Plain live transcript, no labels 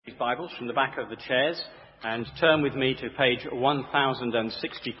Bibles from the back of the chairs and turn with me to page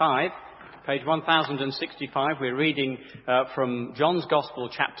 1065. Page 1065, we're reading from John's Gospel,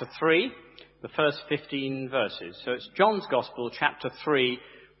 chapter 3, the first 15 verses. So it's John's Gospel, chapter 3,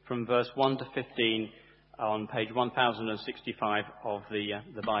 from verse 1 to 15 on page 1065 of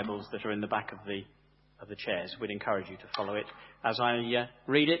the Bibles that are in the back of the chairs. We'd encourage you to follow it as I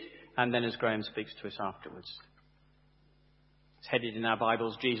read it, and then as Graham speaks to us afterwards. It's headed in our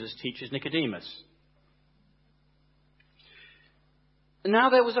Bibles, Jesus Teaches Nicodemus.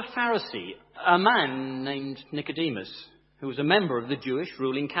 Now there was a Pharisee, a man named Nicodemus, who was a member of the Jewish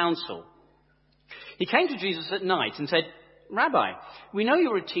ruling council. He came to Jesus at night and said, "Rabbi, we know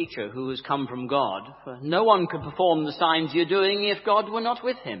you're a teacher who has come from God, for no one could perform the signs you're doing if God were not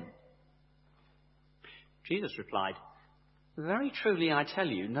with him." Jesus replied, "Very truly I tell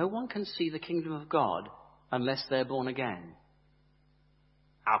you, no one can see the kingdom of God unless they're born again."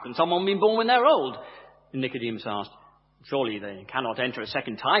 "How can someone be born when they're old?" Nicodemus asked. "Surely they cannot enter a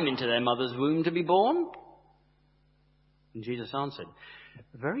second time into their mother's womb to be born?" And Jesus answered,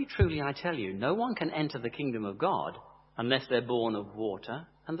 "Very truly I tell you, no one can enter the kingdom of God unless they're born of water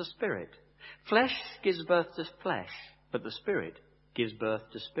and the Spirit. Flesh gives birth to flesh, but the Spirit gives birth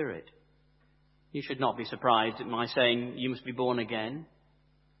to spirit. You should not be surprised at my saying, 'You must be born again.'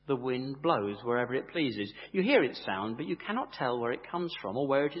 The wind blows wherever it pleases. You hear its sound, but you cannot tell where it comes from or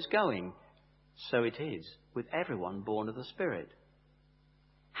where it is going. So it is with everyone born of the Spirit."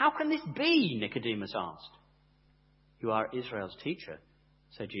 "How can this be?" Nicodemus asked. "You are Israel's teacher,"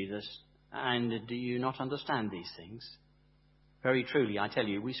 said Jesus, "and do you not understand these things? Very truly, I tell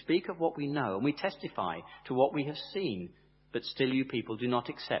you, we speak of what we know and we testify to what we have seen, but still you people do not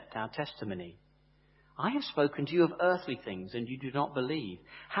accept our testimony. I have spoken to you of earthly things and you do not believe.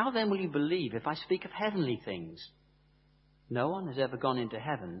 How then will you believe if I speak of heavenly things? No one has ever gone into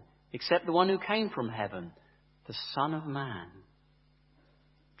heaven except the one who came from heaven, the Son of Man.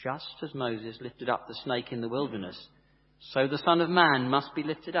 Just as Moses lifted up the snake in the wilderness, so the Son of Man must be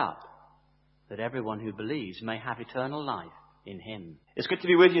lifted up, that everyone who believes may have eternal life in him." It's good to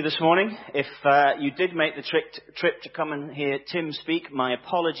be with you this morning. If you did make the trip to come and hear Tim speak, my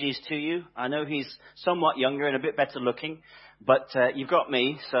apologies to you. I know he's somewhat younger and a bit better looking, but you've got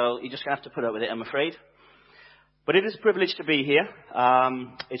me, so you're just going to have to put up with it, I'm afraid. But it is a privilege to be here.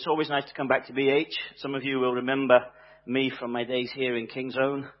 It's always nice to come back to BH. Some of you will remember me from my days here in King's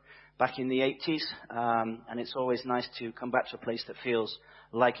Own back in the 80s. And it's always nice to come back to a place that feels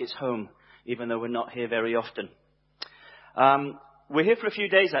like it's home, even though we're not here very often. We're here for a few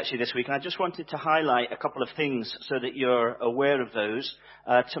days actually this week, and I just wanted to highlight a couple of things so that you're aware of those.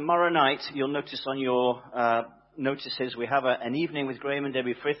 Tomorrow night, you'll notice on your notices, we have an evening with Graham and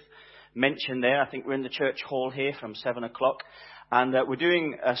Debbie Frith mentioned there. I think we're in the church hall here from 7 o'clock. And we're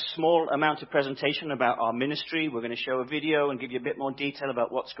doing a small amount of presentation about our ministry. We're going to show a video and give you a bit more detail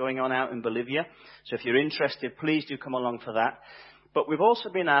about what's going on out in Bolivia. So if you're interested, please do come along for that. But we've also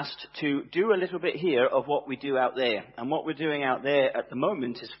been asked to do a little bit here of what we do out there. And what we're doing out there at the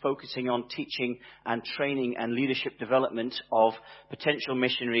moment is focusing on teaching and training and leadership development of potential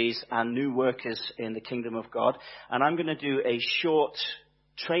missionaries and new workers in the kingdom of God. And I'm going to do a short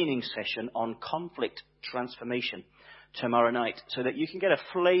training session on conflict transformation tomorrow night so that you can get a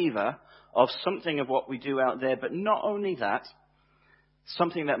flavor of something of what we do out there. But not only that,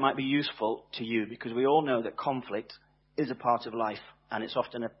 something that might be useful to you, because we all know that conflict is a part of life, and it's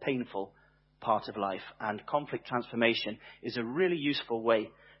often a painful part of life. And conflict transformation is a really useful way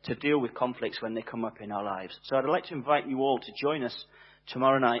to deal with conflicts when they come up in our lives. So I'd like to invite you all to join us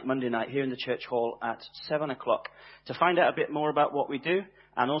tomorrow night, Monday night, here in the church hall at 7 o'clock to find out a bit more about what we do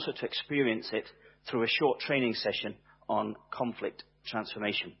and also to experience it through a short training session on conflict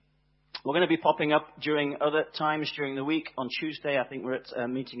transformation. We're going to be popping up during other times during the week. On Tuesday, I think we're at a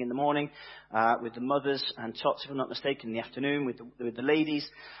meeting in the morning with the mothers and tots, if I'm not mistaken, in the afternoon with the ladies.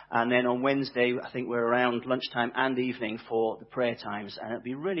 And then on Wednesday, I think we're around lunchtime and evening for the prayer times. And it'd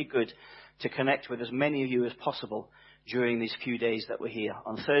be really good to connect with as many of you as possible during these few days that we're here.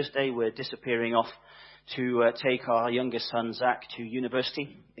 On Thursday, we're disappearing off to take our youngest son, Zach, to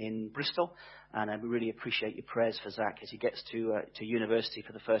university in Bristol. And I really appreciate your prayers for Zach as he gets to university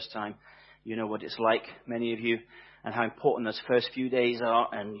for the first time. You know what it's like, many of you, and how important those first few days are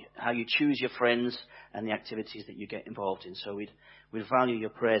and how you choose your friends and the activities that you get involved in. So we'd value your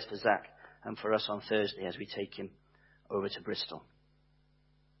prayers for Zach and for us on Thursday as we take him over to Bristol.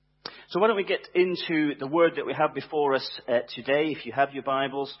 So why don't we get into the word that we have before us today. If you have your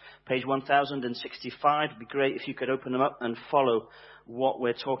Bibles, page 1065, it'd be great if you could open them up and follow what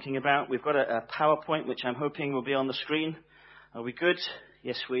we're talking about. We've got a PowerPoint which I'm hoping will be on the screen. Are we good?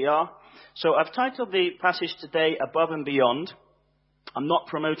 Yes, we are. So I've titled the passage today, Above and Beyond. I'm not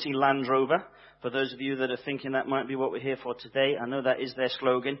promoting Land Rover. For those of you that are thinking that might be what we're here for today, I know that is their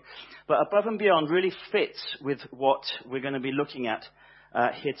slogan. But Above and Beyond really fits with what we're going to be looking at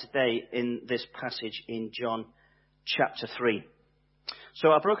here today in this passage in John chapter 3.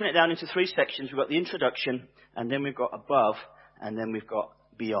 So I've broken it down into three sections. We've got the introduction, and then we've got above, and then we've got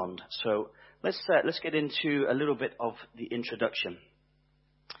beyond. So let's get into a little bit of the introduction.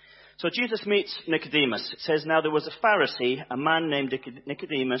 So Jesus meets Nicodemus. It says, now there was a Pharisee, a man named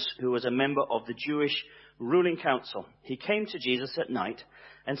Nicodemus, who was a member of the Jewish ruling council. He came to Jesus at night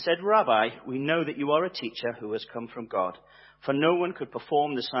and said, Rabbi, we know that you are a teacher who has come from God, for no one could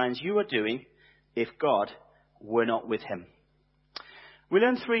perform the signs you are doing if God were not with him. We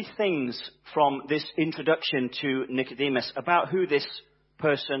learn three things from this introduction to Nicodemus about who this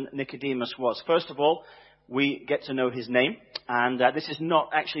person Nicodemus was. First of all, we get to know his name, and this is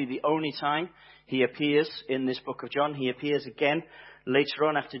not actually the only time he appears in this book of John. He appears again later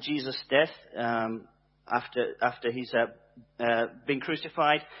on after Jesus' death, after he's been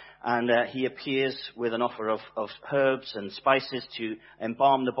crucified, and he appears with an offer of herbs and spices to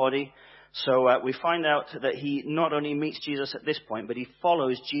embalm the body. So we find out that he not only meets Jesus at this point, but he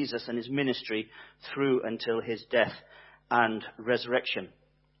follows Jesus and his ministry through until his death and resurrection.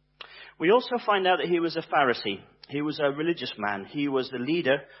 We also find out that he was a Pharisee. He was a religious man. He was the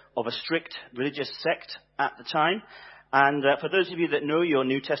leader of a strict religious sect at the time. And for those of you that know your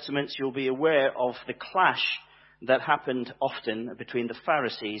New Testaments, you'll be aware of the clash that happened often between the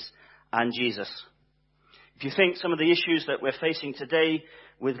Pharisees and Jesus. If you think some of the issues that we're facing today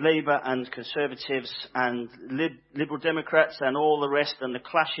with Labour and Conservatives and Liberal Democrats and all the rest, and the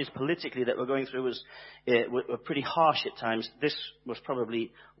clashes politically that we're going through were pretty harsh at times. This was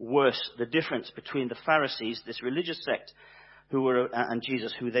probably worse. The difference between the Pharisees, this religious sect, and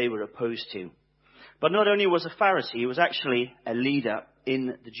Jesus, who they were opposed to. But not only was a Pharisee, he was actually a leader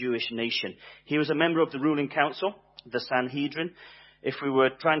in the Jewish nation. He was a member of the ruling council, the Sanhedrin. If we were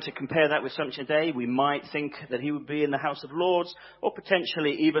trying to compare that with something today, we might think that he would be in the House of Lords, or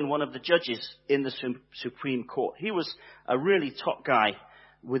potentially even one of the judges in the Supreme Court. He was a really top guy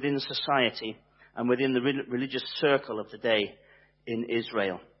within society and within the religious circle of the day in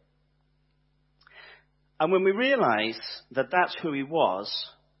Israel. And when we realize that that's who he was,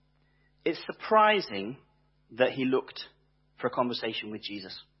 it's surprising that he looked for a conversation with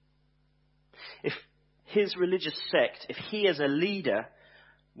Jesus. If his religious sect, if he as a leader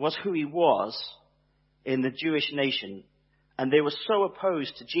was who he was in the Jewish nation, and they were so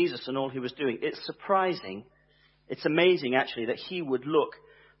opposed to Jesus and all he was doing, it's surprising, it's amazing actually, that he would look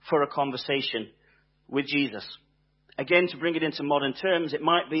for a conversation with Jesus. Again, to bring it into modern terms, it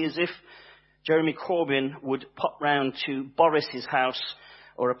might be as if Jeremy Corbyn would pop round to Boris's house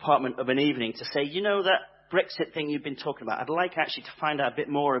or apartment of an evening to say, you know that Brexit thing you've been talking about, I'd like actually to find out a bit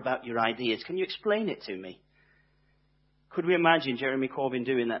more about your ideas. Can you explain it to me? Could we imagine Jeremy Corbyn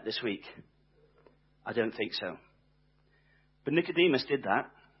doing that this week? I don't think so. But Nicodemus did that.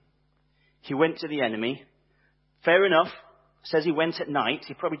 He went to the enemy. Fair enough. Says he went at night.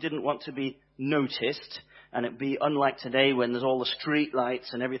 He probably didn't want to be noticed. And it'd be unlike today when there's all the street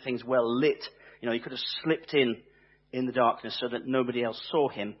lights and everything's well lit. You know, he could have slipped in the darkness so that nobody else saw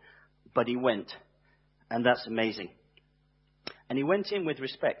him. But he went. And that's amazing. And he went in with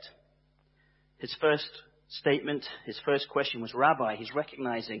respect. His first statement, his first question was, Rabbi. He's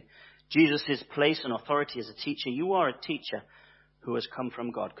recognizing Jesus' place and authority as a teacher. You are a teacher who has come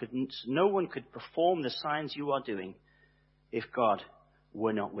from God. No one could perform the signs you are doing if God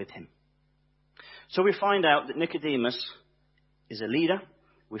were not with him. So we find out that Nicodemus is a leader.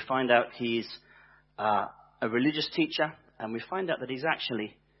 We find out he's a religious teacher. And we find out that he's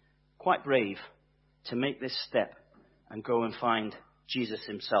actually quite brave to make this step and go and find Jesus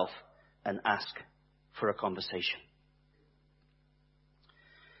himself and ask for a conversation.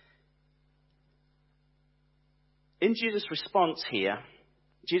 In Jesus' response here,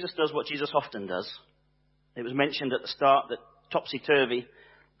 Jesus does what Jesus often does. It was mentioned at the start that topsy-turvy,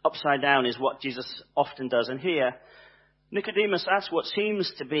 upside down is what Jesus often does. And here, Nicodemus asks what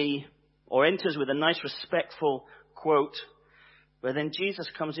seems to be, or enters with a nice respectful quote, but then Jesus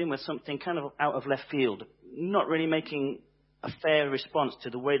comes in with something kind of out of left field, not really making a fair response to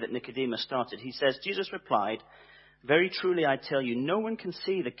the way that Nicodemus started. He says, Jesus replied, very truly I tell you, no one can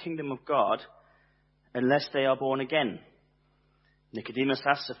see the kingdom of God unless they are born again. Nicodemus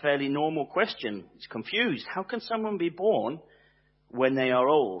asks a fairly normal question. He's confused. How can someone be born when they are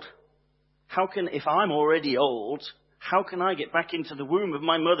old? If I'm already old, how can I get back into the womb of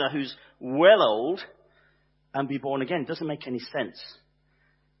my mother who's well old and be born again? It doesn't make any sense.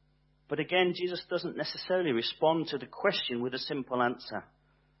 But again, Jesus doesn't necessarily respond to the question with a simple answer.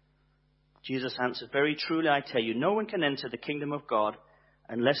 Jesus answered, "Very truly I tell you, no one can enter the kingdom of God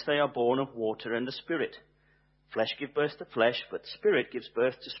unless they are born of water and the Spirit. Flesh gives birth to flesh, but Spirit gives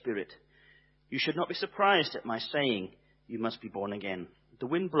birth to spirit. You should not be surprised at my saying, you must be born again. The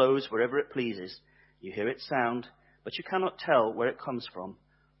wind blows wherever it pleases. You hear its sound, but you cannot tell where it comes from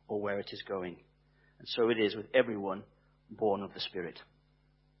or where it is going. And so it is with everyone born of the Spirit."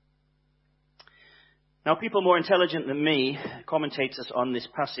 Now, people more intelligent than me, commentators on this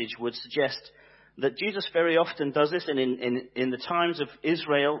passage, would suggest that Jesus very often does this, and in the times of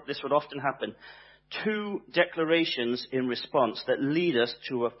Israel, this would often happen. Two declarations in response that lead us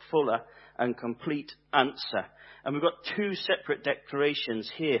to a fuller and complete answer. And we've got two separate declarations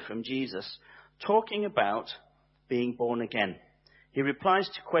here from Jesus talking about being born again. He replies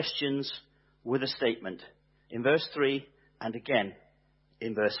to questions with a statement in verse 3 and again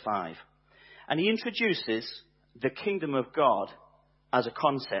in verse 5. And he introduces the kingdom of God as a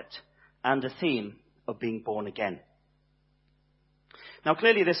concept and a theme of being born again. Now,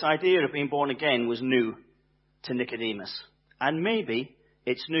 clearly this idea of being born again was new to Nicodemus. And maybe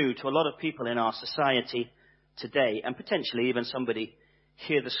it's new to a lot of people in our society today, and potentially even somebody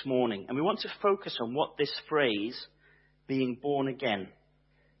here this morning. And we want to focus on what this phrase, being born again,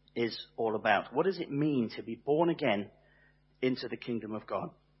 is all about. What does it mean to be born again into the kingdom of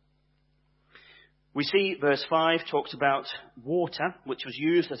God? We see verse 5 talks about water, which was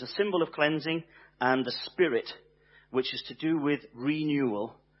used as a symbol of cleansing, and the Spirit, which is to do with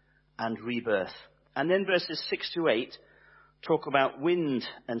renewal and rebirth. And then verses 6 to 8 talk about wind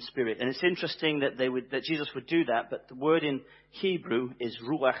and spirit. And it's interesting that Jesus would do that, but the word in Hebrew is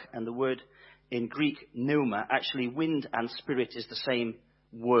ruach, and the word in Greek, pneuma. Actually, wind and spirit is the same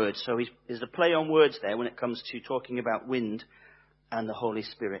word. So there's a play on words there when it comes to talking about wind and the Holy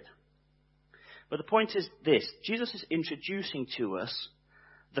Spirit. But the point is this: Jesus is introducing to us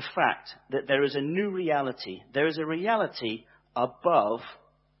the fact that there is a new reality. There is a reality above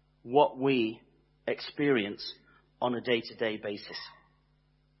what we experience on a day-to-day basis.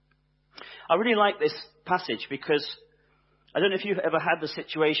 I really like this passage because I don't know if you've ever had the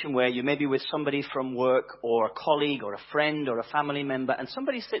situation where you may be with somebody from work or a colleague or a friend or a family member, and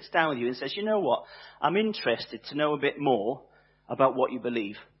somebody sits down with you and says, "You know what? I'm interested to know a bit more about what you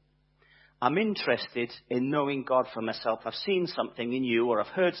believe. I'm interested in knowing God for myself. I've seen something in you, or I've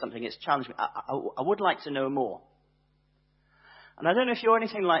heard something that's challenged me. I would like to know more." And I don't know if you're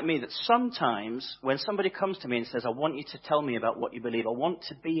anything like me, that sometimes when somebody comes to me and says, "I want you to tell me about what you believe. I want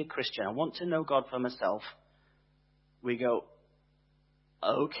to be a Christian. I want to know God for myself," we go,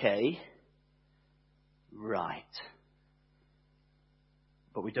 "Okay, right."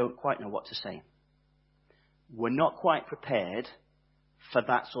 But we don't quite know what to say. We're not quite prepared for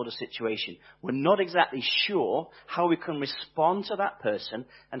that sort of situation. We're not exactly sure how we can respond to that person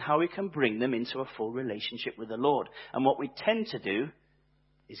and how we can bring them into a full relationship with the Lord. And what we tend to do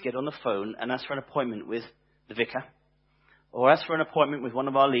is get on the phone and ask for an appointment with the vicar, or ask for an appointment with one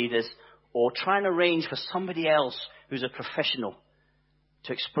of our leaders, or try and arrange for somebody else who's a professional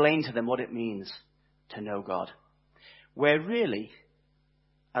to explain to them what it means to know God. Where really,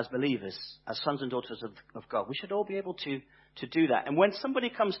 as believers, as sons and daughters of God, we should all be able to do that. And when somebody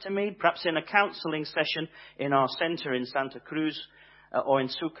comes to me, perhaps in a counseling session in our center in Santa Cruz or in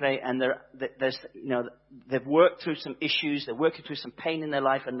Sucre, and they've worked through some issues, they're working through some pain in their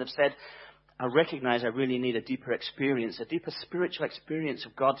life, and they've said, "I recognize I really need a deeper experience, a deeper spiritual experience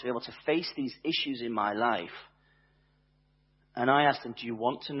of God to be able to face these issues in my life." And I ask them, "Do you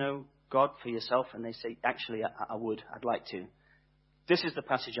want to know God for yourself?" And they say, "Actually, I would. I'd like to." This is the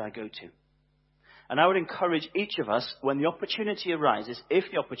passage I go to. And I would encourage each of us, when the opportunity arises,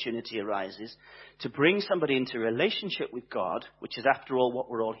 if the opportunity arises, to bring somebody into a relationship with God, which is after all what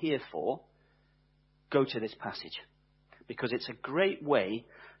we're all here for, go to this passage. Because it's a great way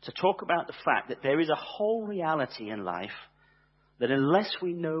to talk about the fact that there is a whole reality in life that unless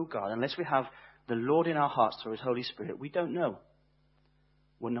we know God, unless we have the Lord in our hearts through His Holy Spirit, we don't know.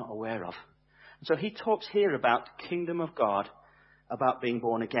 We're not aware of. And so he talks here about the kingdom of God, about being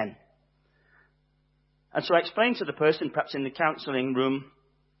born again. And so I explained to the person, perhaps in the counseling room,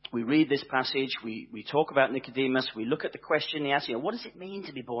 we read this passage, we talk about Nicodemus, we look at the question he asks, what does it mean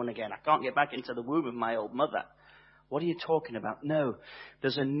to be born again? I can't get back into the womb of my old mother. What are you talking about? No,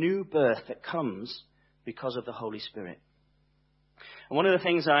 there's a new birth that comes because of the Holy Spirit. And one of the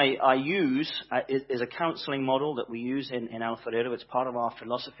things I use is a counseling model that we use in Alfarero. It's part of our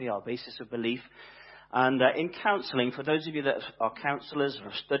philosophy, our basis of belief. And in counseling, for those of you that are counselors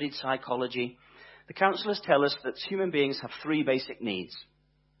or have studied psychology, the counselors tell us that human beings have three basic needs.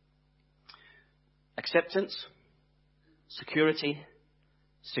 Acceptance, security,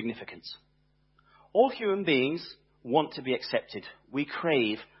 significance. All human beings want to be accepted. We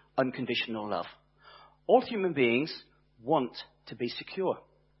crave unconditional love. All human beings want to be secure.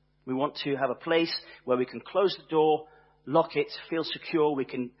 We want to have a place where we can close the door, lock it, feel secure. We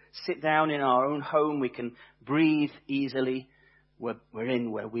can sit down in our own home. We can breathe easily. We're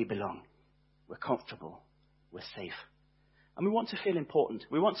in where we belong. We're comfortable. We're safe. And we want to feel important.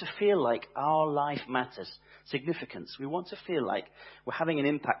 We want to feel like our life matters. Significance. We want to feel like we're having an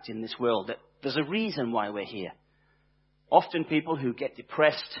impact in this world, that there's a reason why we're here. Often people who get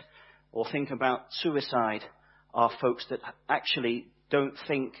depressed or think about suicide are folks that actually don't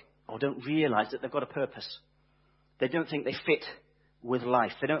think or don't realize that they've got a purpose. They don't think they fit with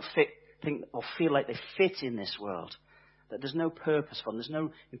life. They don't think or feel like they fit in this world. That there's no purpose for them. There's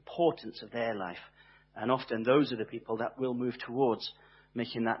no importance of their life. And often those are the people that will move towards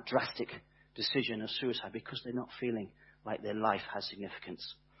making that drastic decision of suicide because they're not feeling like their life has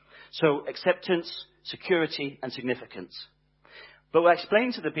significance. So acceptance, security, and significance. But I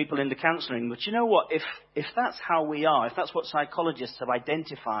explained to the people in the counselling, but you know what, if that's how we are, if that's what psychologists have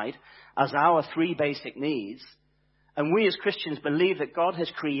identified as our three basic needs, and we as Christians believe that God has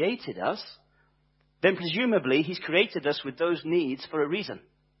created us, then presumably he's created us with those needs for a reason.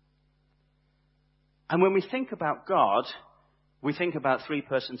 And when we think about God, we think about three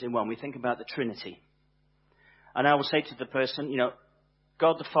persons in one. We think about the Trinity. And I will say to the person,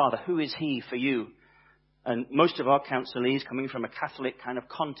 God the Father, who is he for you? And most of our counselees coming from a Catholic kind of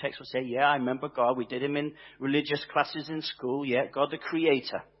context will say, yeah, I remember God. We did him in religious classes in school. Yeah, God the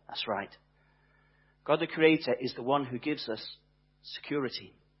Creator. That's right. God the Creator is the one who gives us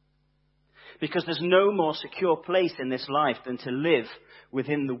security. Because there's no more secure place in this life than to live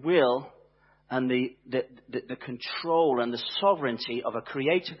within the will and the control and the sovereignty of a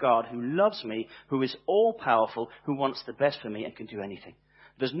creator God who loves me, who is all-powerful, who wants the best for me and can do anything.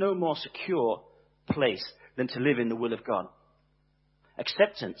 There's no more secure place than to live in the will of God.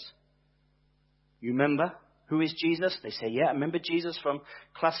 Acceptance. You remember who is Jesus? They say, yeah, I remember Jesus from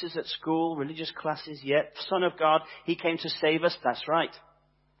classes at school, religious classes. Yeah, Son of God, he came to save us. That's right.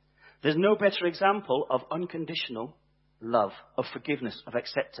 There's no better example of unconditional love, of forgiveness, of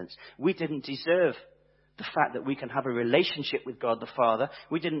acceptance. We didn't deserve the fact that we can have a relationship with God the Father.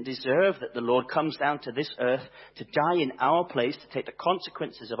 We didn't deserve that the Lord comes down to this earth to die in our place, to take the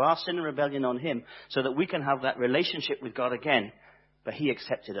consequences of our sin and rebellion on him, so that we can have that relationship with God again. But he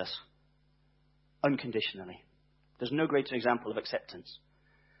accepted us unconditionally. There's no greater example of acceptance.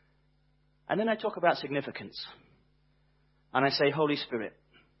 And then I talk about significance. And I say, Holy Spirit.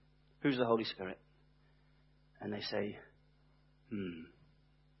 Who's the Holy Spirit? And they say,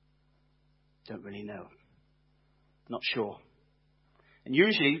 don't really know. Not sure. And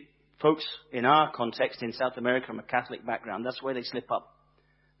usually, folks in our context in South America from a Catholic background, that's where they slip up.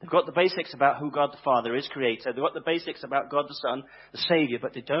 They've got the basics about who God the Father is, Creator. They've got the basics about God the Son, the Savior,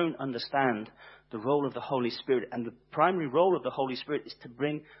 but they don't understand the role of the Holy Spirit. And the primary role of the Holy Spirit is to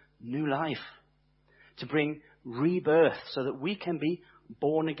bring new life, to bring rebirth, so that we can be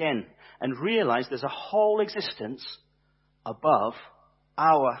born again and realize there's a whole existence above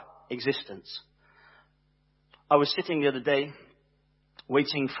our existence. I was sitting the other day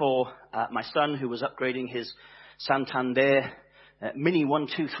waiting for my son, who was upgrading his Santander mini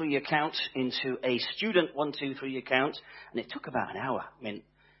 123 account into a student 123 account, and it took about an hour. I mean,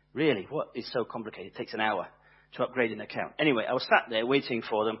 really, what is so complicated? It takes an hour to upgrade an account. Anyway, I was sat there waiting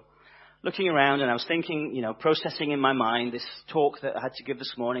for them, looking around, and I was thinking, processing in my mind this talk that I had to give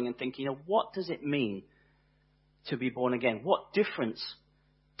this morning and thinking, what does it mean to be born again? What difference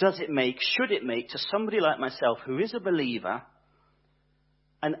does it make, should it make, to somebody like myself who is a believer?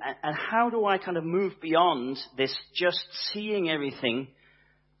 And how do I kind of move beyond this just seeing everything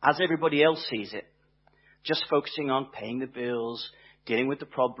as everybody else sees it? Just focusing on paying the bills, dealing with the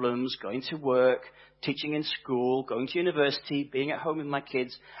problems, going to work, teaching in school, going to university, being at home with my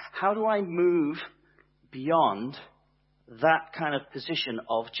kids. How do I move beyond that kind of position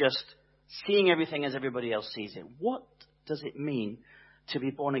of just seeing everything as everybody else sees it? What does it mean to be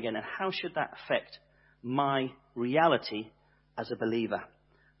born again? And how should that affect my reality as a believer,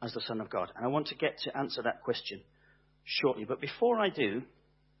 as the Son of God? And I want to get to answer that question shortly. But before I do,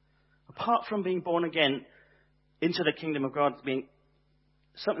 apart from being born again into the kingdom of God, being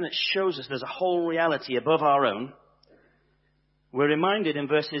something that shows us there's a whole reality above our own, we're reminded in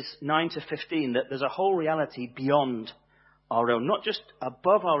verses 9 to 15 that there's a whole reality beyond our own. Not just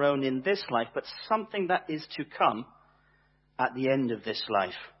above our own in this life, but something that is to come at the end of this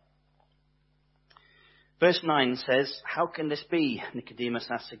life. Verse 9 says, "How can this be?" Nicodemus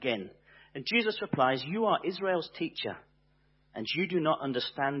asks again. And Jesus replies, "You are Israel's teacher, and you do not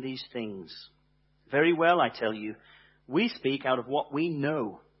understand these things. Very well, I tell you, we speak out of what we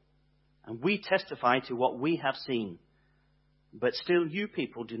know, and we testify to what we have seen. But still you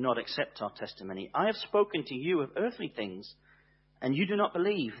people do not accept our testimony. I have spoken to you of earthly things, and you do not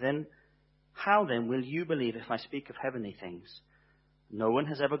believe. How then will you believe if I speak of heavenly things? No one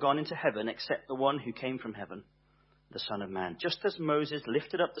has ever gone into heaven except the one who came from heaven, the Son of Man. Just as Moses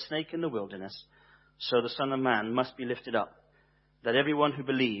lifted up the snake in the wilderness, so the Son of Man must be lifted up, that everyone who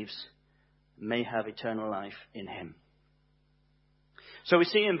believes may have eternal life in him." So we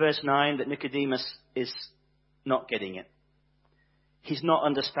see in verse 9 that Nicodemus is not getting it. He's not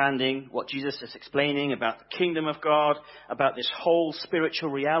understanding what Jesus is explaining about the kingdom of God, about this whole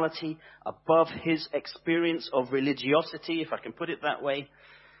spiritual reality above his experience of religiosity, if I can put it that way.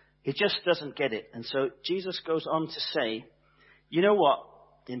 He just doesn't get it. And so Jesus goes on to say, you know what,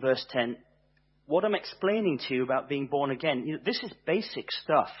 in verse 10, what I'm explaining to you about being born again, this is basic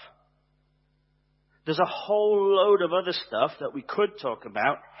stuff. There's a whole load of other stuff that we could talk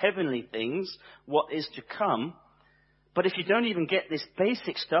about, heavenly things, what is to come. But if you don't even get this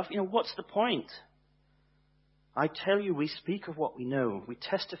basic stuff, what's the point? I tell you, we speak of what we know. We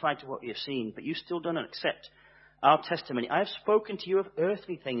testify to what we have seen, but you still don't accept our testimony. I have spoken to you of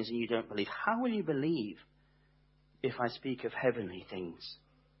earthly things and you don't believe. How will you believe if I speak of heavenly things?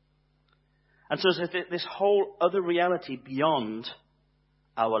 And so there's this whole other reality beyond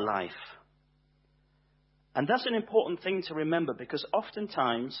our life. And that's an important thing to remember, because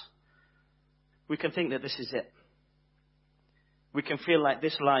oftentimes we can think that this is it. We can feel like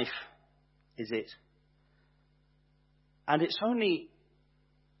this life is it. And it's only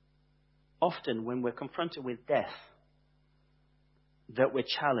often when we're confronted with death that we're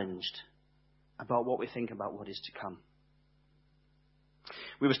challenged about what we think about what is to come.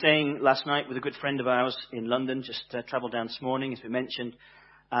 We were staying last night with a good friend of ours in London, just travelled down this morning, as we mentioned.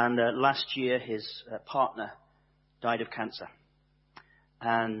 And last year, his partner died of cancer.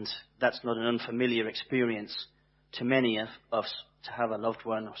 And that's not an unfamiliar experience to many of us, to have a loved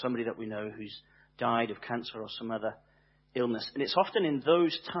one or somebody that we know who's died of cancer or some other illness. And it's often in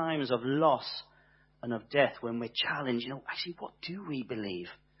those times of loss and of death when we're challenged, actually, what do we believe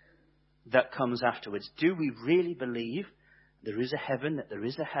that comes afterwards? Do we really believe there is a heaven, that there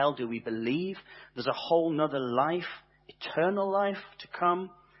is a hell? Do we believe there's a whole nother life, eternal life to come?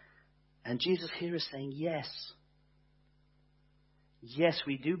 And Jesus here is saying, yes. Yes,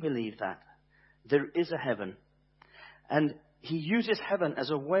 we do believe that. There is a heaven. And he uses heaven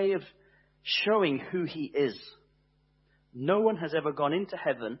as a way of showing who he is. No one has ever gone into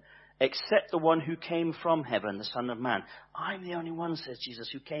heaven except the one who came from heaven, the Son of Man. I'm the only one, says Jesus,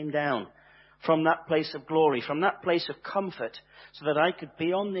 who came down from that place of glory, from that place of comfort, so that I could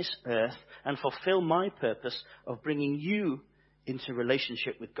be on this earth and fulfill my purpose of bringing you into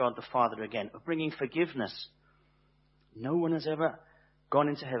relationship with God the Father again, of bringing forgiveness. No one has ever gone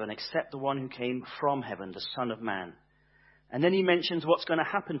into heaven except the one who came from heaven, the Son of Man. And then he mentions what's going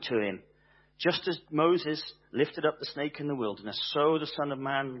to happen to him. Just as Moses lifted up the snake in the wilderness, so the Son of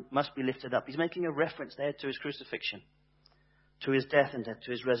Man must be lifted up. He's making a reference there to his crucifixion, to his death and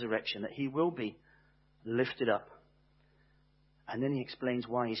to his resurrection, that he will be lifted up. And then he explains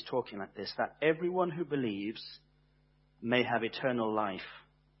why he's talking like this, that everyone who believes may have eternal life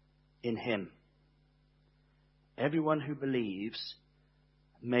in him. Everyone who believes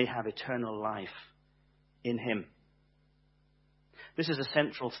may have eternal life in him. This is a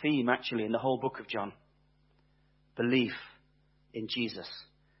central theme, actually, in the whole book of John. Belief in Jesus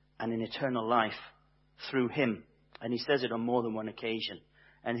and in eternal life through him. And he says it on more than one occasion.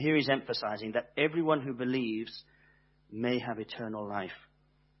 And here he's emphasizing that everyone who believes may have eternal life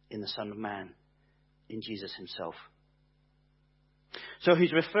in the Son of Man, in Jesus himself. So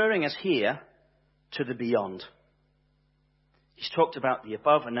he's referring us here to the beyond. He's talked about the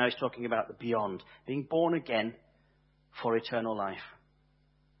above, and now he's talking about the beyond, being born again for eternal life.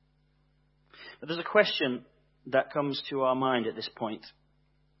 But there's a question that comes to our mind at this point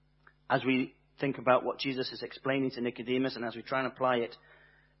as we think about what Jesus is explaining to Nicodemus and as we try and apply it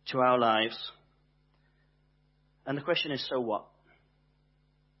to our lives. And the question is, so what?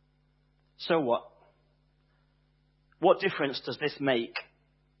 So what? What difference does this make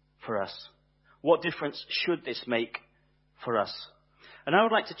for us? What difference should this make for us? And I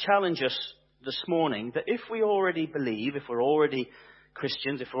would like to challenge us this morning that if we already believe, if we're already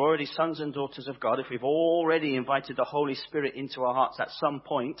Christians, if we're already sons and daughters of God, if we've already invited the Holy Spirit into our hearts at some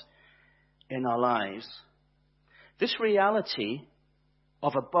point in our lives, this reality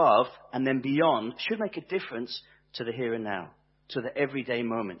of above and then beyond should make a difference to the here and now, to the everyday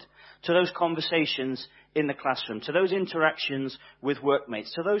moment, to those conversations in the classroom, to those interactions with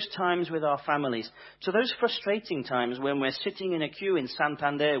workmates, to those times with our families, to those frustrating times when we're sitting in a queue in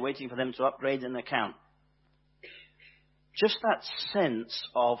Santander waiting for them to upgrade an account. Just that sense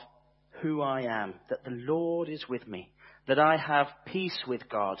of who I am, that the Lord is with me, that I have peace with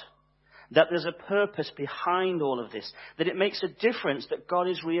God, that there's a purpose behind all of this, that it makes a difference that God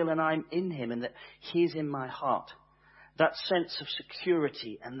is real and I'm in him and that he is in my heart. That sense of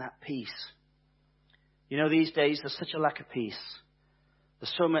security and that peace. You know, these days there's such a lack of peace.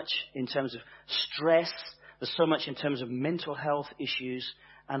 There's so much in terms of stress. There's so much in terms of mental health issues.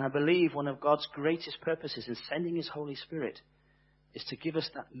 And I believe one of God's greatest purposes in sending his Holy Spirit is to give us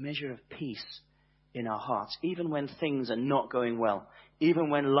that measure of peace in our hearts, even when things are not going well, even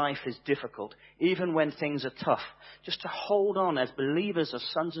when life is difficult, even when things are tough, just to hold on as believers, as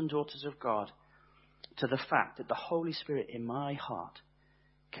sons and daughters of God, to the fact that the Holy Spirit in my heart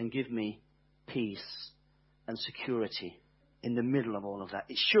can give me peace and security in the middle of all of that.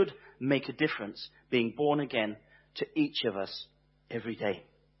 It should make a difference being born again to each of us every day.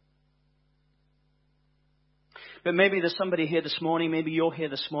 But maybe there's somebody here this morning, maybe you're here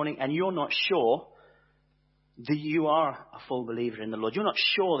this morning, and you're not sure that you are a full believer in the Lord. You're not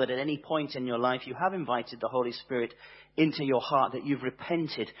sure that at any point in your life you have invited the Holy Spirit into your heart, that you've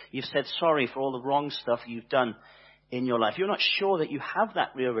repented, you've said sorry for all the wrong stuff you've done in your life. You're not sure that you have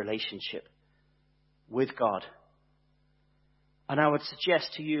that real relationship with God. And I would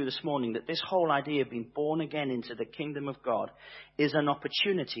suggest to you this morning that this whole idea of being born again into the kingdom of God is an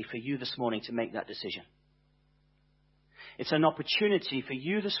opportunity for you this morning to make that decision. It's an opportunity for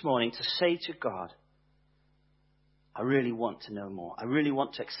you this morning to say to God, I really want to know more. I really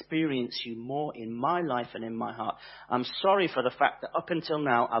want to experience you more in my life and in my heart. I'm sorry for the fact that up until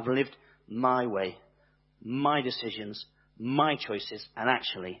now I've lived my way, my decisions, my choices, and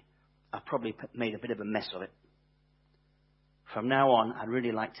actually I've probably made a bit of a mess of it. From now on, I'd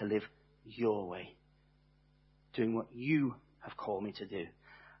really like to live your way, doing what you have called me to do.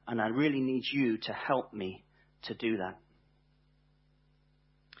 And I really need you to help me to do that.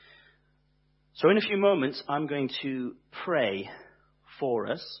 So in a few moments, I'm going to pray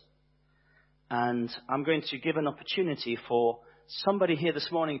for us. And I'm going to give an opportunity for somebody here this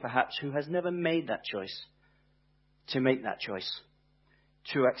morning, perhaps, who has never made that choice, to make that choice,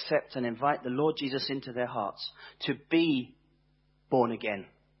 to accept and invite the Lord Jesus into their hearts, to be born again.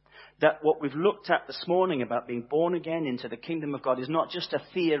 That what we've looked at this morning about being born again into the kingdom of God is not just a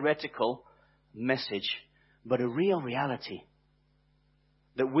theoretical message, but a real reality.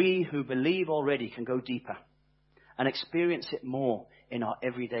 That we who believe already can go deeper and experience it more in our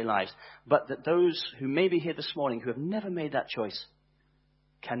everyday lives. But that those who may be here this morning who have never made that choice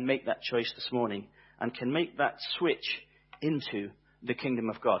can make that choice this morning and can make that switch into the kingdom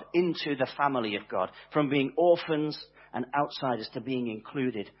of God, into the family of God, from being orphans and outsiders to being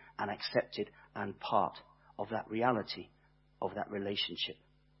included and accepted and part of that reality of that relationship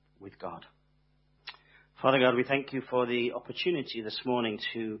with God. Father God, we thank you for the opportunity this morning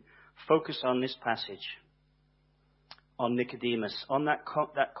to focus on this passage, on Nicodemus, on that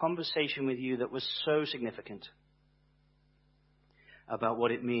conversation with you that was so significant about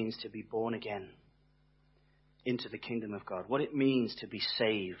what it means to be born again into the kingdom of God, what it means to be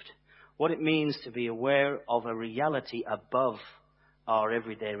saved, what it means to be aware of a reality above our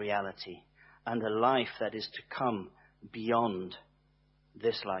everyday reality and a life that is to come beyond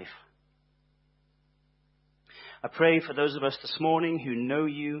this life. I pray for those of us this morning who know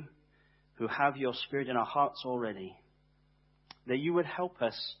you, who have your Spirit in our hearts already, that you would help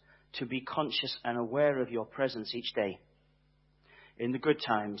us to be conscious and aware of your presence each day, in the good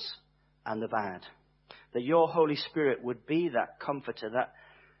times and the bad. That your Holy Spirit would be that comforter,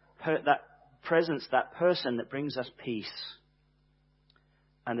 that presence, that person that brings us peace,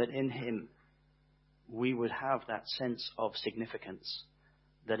 and that in him we would have that sense of significance,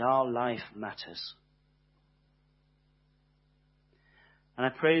 that our life matters. And I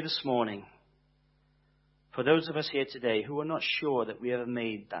pray this morning for those of us here today who are not sure that we ever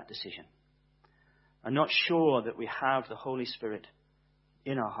made that decision, are not sure that we have the Holy Spirit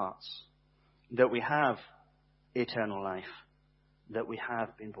in our hearts, that we have eternal life, that we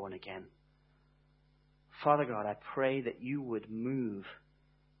have been born again. Father God, I pray that you would move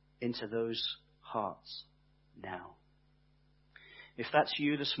into those hearts now. If that's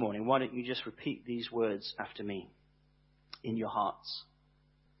you this morning, why don't you just repeat these words after me in your hearts?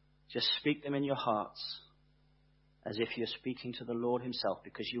 Just speak them in your hearts as if you're speaking to the Lord himself,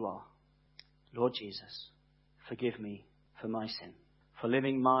 because you are. Lord Jesus, forgive me for my sin, for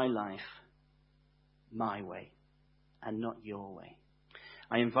living my life my way. and not your way.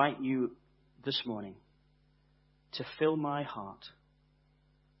 I invite you this morning to fill my heart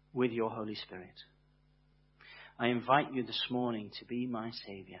with your Holy Spirit. I invite you this morning to be my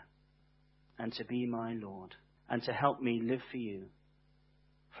Savior and to be my Lord and to help me live for you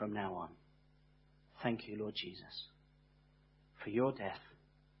from now on. Thank you, Lord Jesus, for your death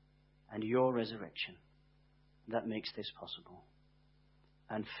and your resurrection that makes this possible.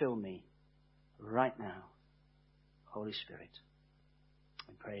 And fill me right now, Holy Spirit.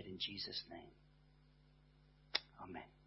 I pray it in Jesus' name. Amen.